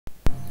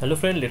Hello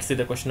friend, let's see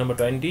the question number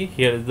 20.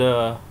 Here is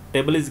the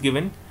table is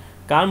given.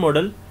 Car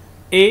model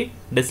A,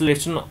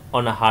 deceleration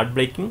on a hard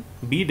braking,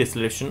 B,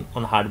 deceleration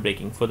on hard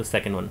braking for the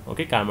second one.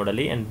 Okay, car model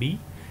A and B.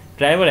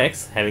 Driver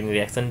X having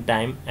reaction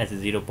time as a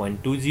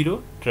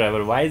 0.20.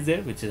 Driver Y is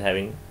there, which is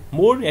having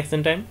more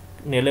reaction time,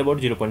 nearly about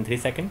 0.3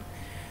 second.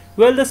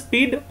 Well, the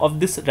speed of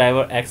this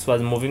driver X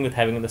was moving with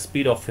having the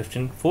speed of 4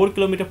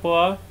 km per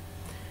hour,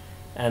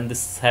 and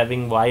this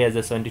having Y as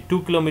a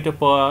 72 km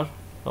per hour.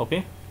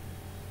 Okay,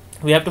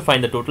 we have to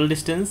find the total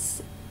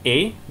distance.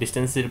 A,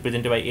 distance is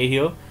represented by A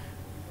here.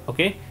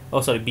 Okay,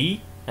 oh sorry,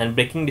 B, and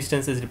braking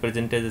distance is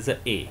represented as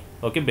a.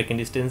 Okay, braking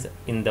distance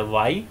in the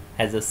Y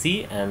has a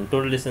C, and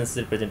total distance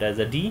is represented as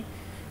a D.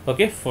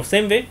 Okay, for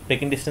same way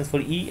braking distance for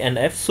E and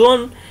F, so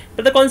on,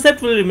 but the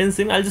concept will remain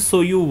same. I'll just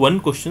show you one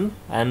question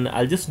and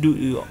I'll just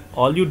do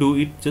all you do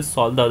is just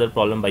solve the other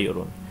problem by your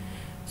own.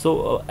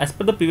 So as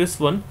per the previous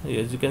one,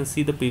 as you can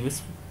see the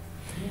previous,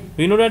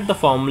 we know that the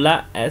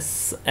formula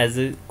S as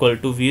equal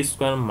to V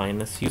square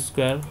minus U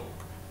square.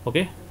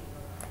 Okay,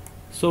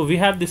 so we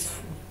have this.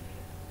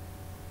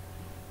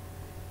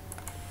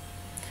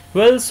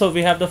 Well, so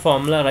we have the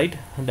formula, right?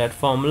 That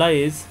formula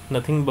is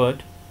nothing but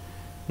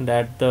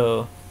that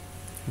the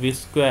V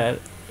square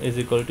is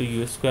equal to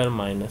U square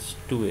minus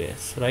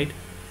 2AS, right?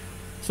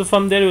 So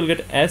from there you will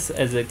get S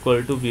as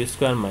equal to V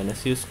square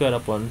minus U square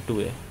upon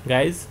 2A.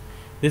 Guys,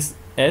 this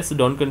S,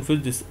 don't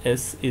confuse, this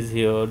S is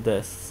here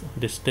the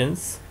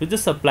distance. We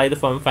just apply the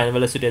final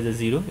velocity as a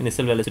 0,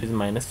 initial velocity is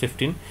minus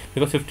 15,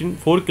 because 4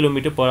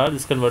 km per hour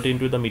is converted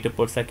into the meter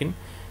per second.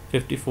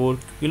 54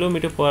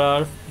 km per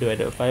hour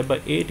divided by 5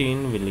 by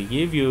 18 will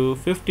give you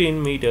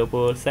 15 meter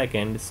per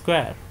second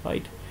square,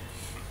 right?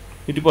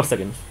 Meter per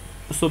second.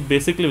 So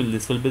basically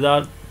this will be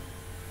the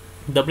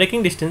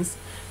braking distance.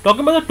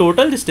 Talking about the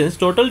total distance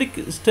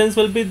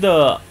will be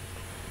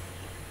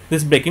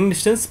this braking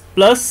distance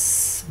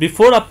plus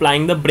before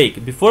applying the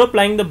brake. Before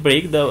applying the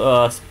brake,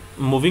 the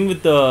moving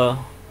with the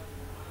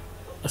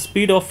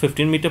speed of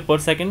 15 meter per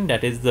second,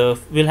 that is the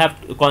we'll have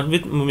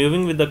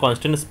moving with the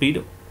constant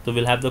speed. So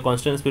we'll have the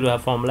constant speed. We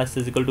have formula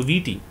is equal to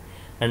Vt,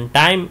 and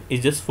time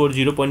is just for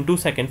 0.2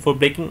 second for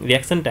braking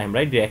reaction time,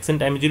 right? Reaction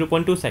time is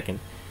 0.2 second.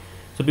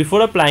 So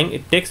before applying,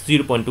 it takes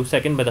 0.2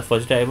 second by the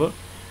first driver,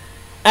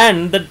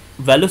 and the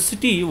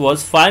velocity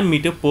was 5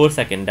 meter per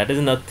second. That is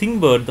nothing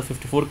but the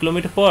 54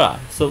 km per hour.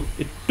 So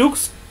it took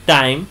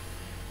time.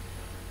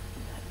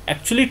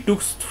 Actually, it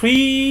took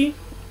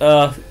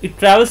it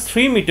travels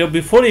 3 meter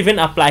before even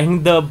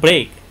applying the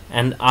brake,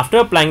 and after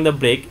applying the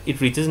brake, it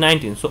reaches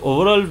 19. So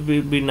overall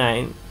will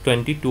be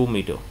 22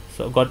 meter.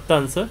 So got the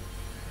answer.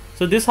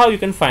 So this how you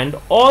can find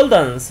all the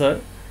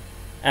answer,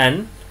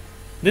 and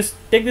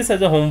take this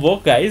as a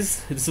homework,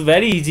 guys. It's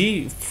very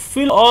easy.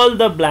 Fill all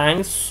the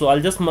blanks. So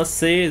I'll just must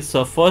say,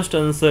 so first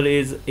answer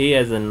is A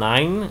as a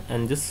 9,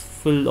 and just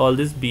fill all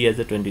this B as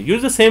a 20.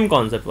 Use the same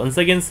concept once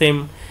again,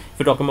 same. If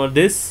you're talking about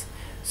this,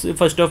 so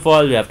first of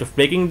all we have to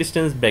braking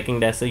distance,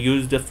 braking dash, so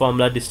use the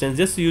formula distance,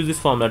 just use this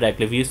formula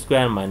directly, V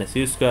square minus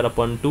U square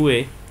upon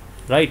 2A,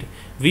 right?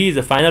 V is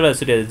the final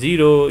velocity as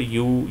 0,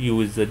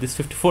 U is this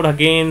 54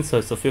 again,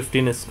 so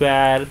 15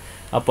 square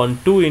upon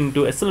 2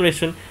 into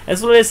acceleration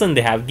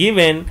they have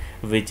given,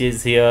 which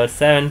is here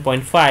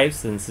 7.5,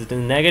 since it is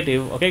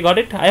negative. Okay, got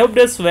it? I hope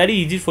that's very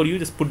easy for you.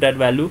 Just put that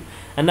value,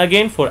 and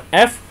again for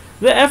F,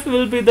 the F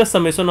will be the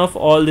summation of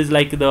all this,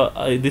 like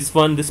the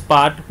this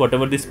part,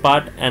 whatever this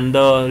part, and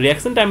the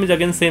reaction time is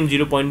again same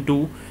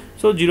 0.2.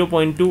 so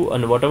 0.2,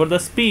 and whatever the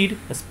speed,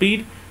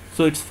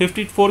 so it's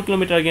 54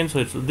 km again, so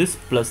it's this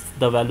plus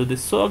the value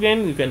this, so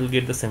again you can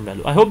get the same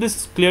value. I hope this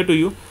is clear to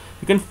you.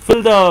 You can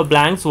fill the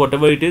blanks,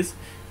 whatever it is,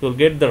 you'll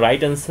get the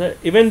right answer.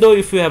 Even though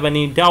if you have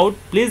any doubt,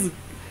 please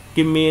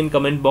give me in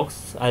comment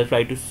box. I'll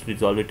try to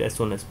resolve it as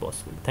soon as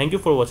possible. Thank you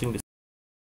for watching this.